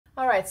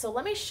All right, so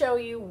let me show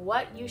you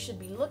what you should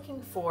be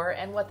looking for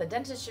and what the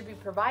dentist should be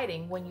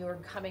providing when you're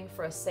coming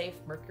for a safe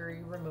mercury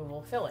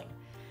removal filling.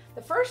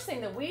 The first thing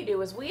that we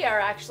do is we are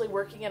actually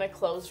working in a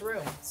closed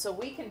room. So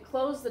we can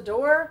close the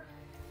door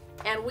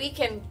and we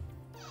can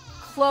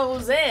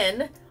close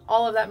in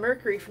all of that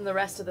mercury from the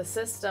rest of the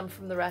system,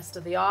 from the rest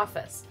of the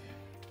office.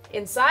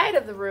 Inside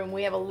of the room,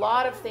 we have a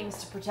lot of things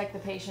to protect the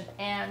patient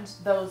and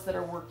those that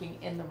are working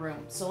in the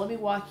room. So let me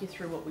walk you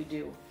through what we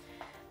do.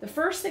 The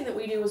first thing that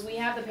we do is we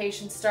have the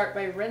patient start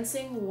by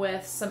rinsing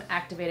with some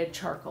activated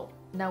charcoal.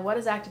 Now, what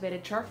is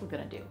activated charcoal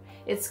going to do?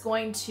 It's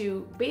going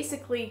to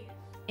basically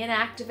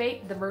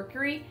inactivate the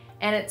mercury,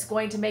 and it's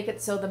going to make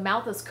it so the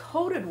mouth is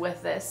coated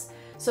with this,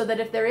 so that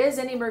if there is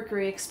any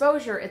mercury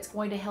exposure, it's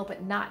going to help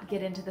it not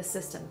get into the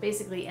system,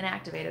 basically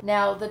inactivate it.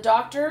 Now, the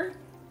doctor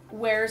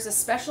wears a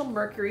special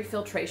mercury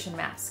filtration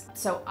mask.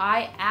 So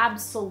I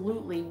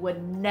absolutely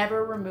would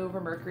never remove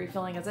a mercury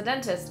filling as a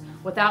dentist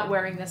without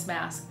wearing this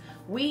mask.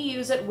 We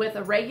use it with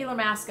a regular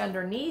mask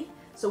underneath,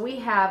 so we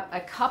have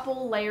a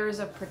couple layers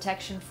of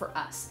protection for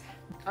us.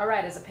 All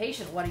right, as a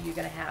patient, what are you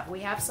going to have?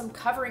 We have some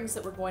coverings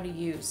that we're going to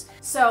use.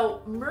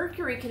 So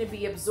mercury can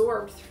be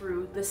absorbed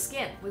through the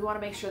skin. We want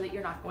to make sure that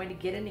you're not going to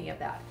get any of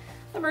that.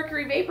 The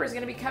mercury vapor is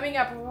going to be coming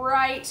up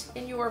right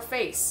in your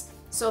face.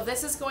 So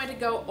this is going to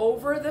go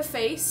over the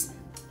face.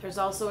 There's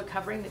also a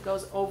covering that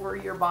goes over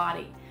your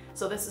body.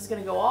 So this is going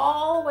to go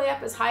all the way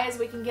up as high as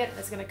we can get, and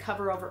it's going to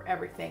cover over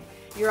everything.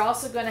 You're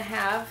also going to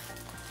have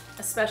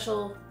a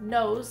special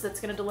nose that's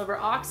going to deliver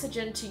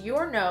oxygen to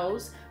your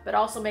nose, but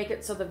also make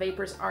it so the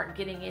vapors aren't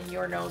getting in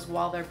your nose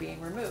while they're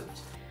being removed.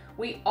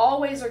 We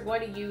always are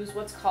going to use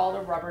what's called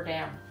a rubber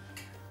dam.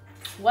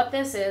 What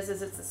this is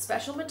it's a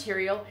special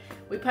material.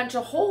 We punch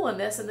a hole in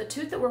this, and the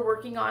tooth that we're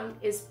working on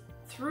is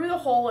through the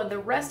hole, and the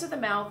rest of the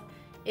mouth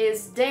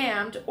is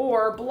dammed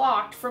or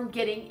blocked from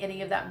getting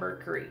any of that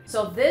mercury.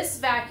 So this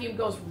vacuum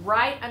goes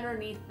right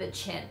underneath the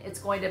chin. It's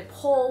going to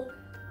pull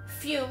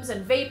fumes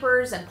and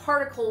vapors and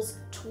particles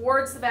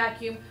towards the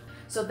vacuum.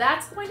 So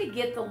that's going to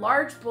get the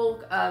large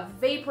bulk of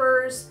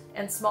vapors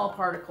and small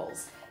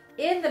particles.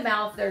 In the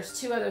mouth, there's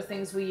two other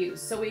things we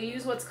use. So we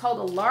use what's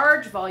called a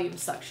large volume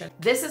suction.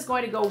 This is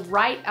going to go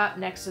right up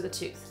next to the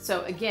tooth.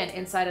 So again,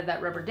 inside of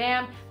that rubber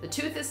dam, the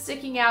tooth is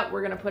sticking out.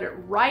 We're going to put it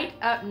right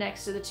up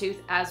next to the tooth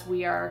as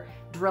we are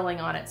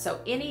drilling on it. So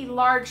any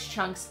large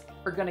chunks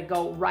are going to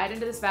go right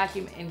into this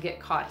vacuum and get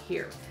caught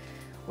here.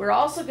 We're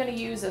also going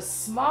to use a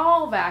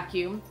small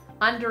vacuum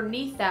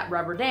underneath that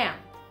rubber dam.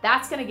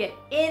 That's going to get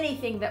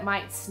anything that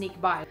might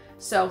sneak by.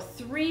 So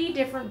 3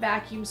 different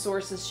vacuum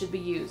sources should be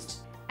used.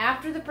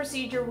 After the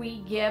procedure,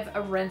 we give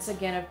a rinse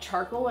again of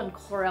charcoal and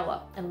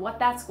chlorella. And what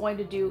that's going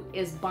to do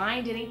is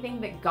bind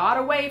anything that got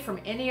away from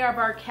any of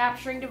our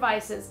capturing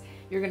devices.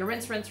 You're going to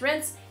rinse, rinse,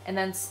 rinse, and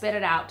then spit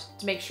it out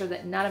to make sure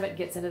that none of it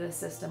gets into the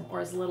system, or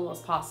as little as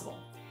possible.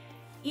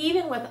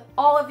 Even with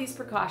all of these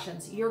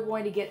precautions, you're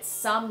going to get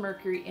some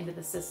mercury into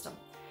the system.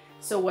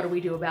 So what do we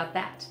do about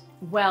that?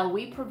 Well,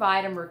 we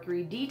provide a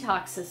mercury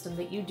detox system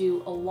that you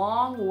do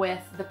along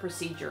with the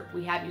procedure.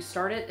 We have you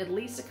start it at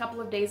least a couple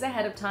of days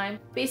ahead of time,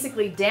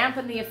 basically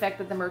dampen the effect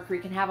that the mercury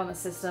can have on the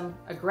system,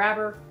 a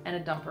grabber and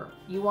a dumper.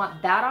 You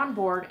want that on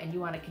board, and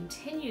you want to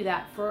continue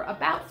that for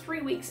about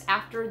 3 weeks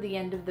after the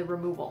end of the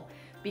removal.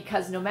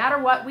 Because no matter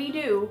what we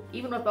do,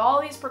 even with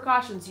all these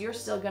precautions, you're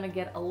still going to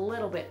get a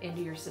little bit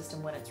into your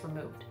system when it's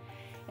removed.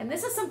 And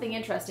this is something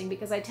interesting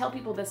because I tell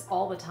people this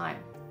all the time.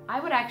 I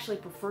would actually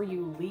prefer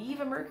you leave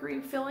a mercury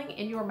filling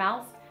in your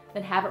mouth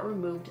than have it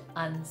removed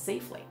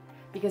unsafely.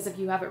 Because if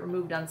you have it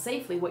removed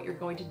unsafely, what you're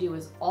going to do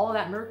is all of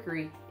that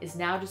mercury is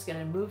now just going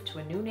to move to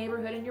a new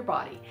neighborhood in your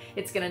body.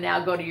 It's going to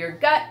now go to your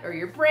gut or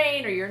your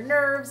brain or your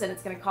nerves, and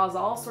it's going to cause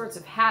all sorts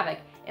of havoc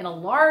in a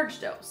large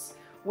dose.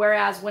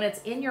 Whereas when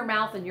it's in your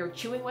mouth and you're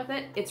chewing with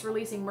it, it's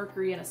releasing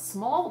mercury in a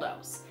small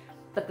dose.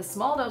 But the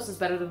small dose is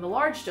better than the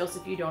large dose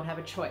if you don't have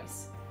a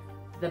choice.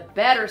 The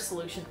better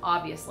solution,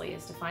 obviously,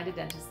 is to find a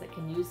dentist that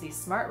can use these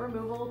smart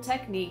removal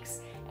techniques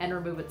and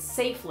remove it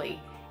safely,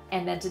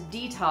 and then to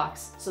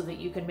detox so that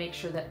you can make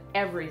sure that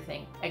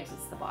everything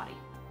exits the body.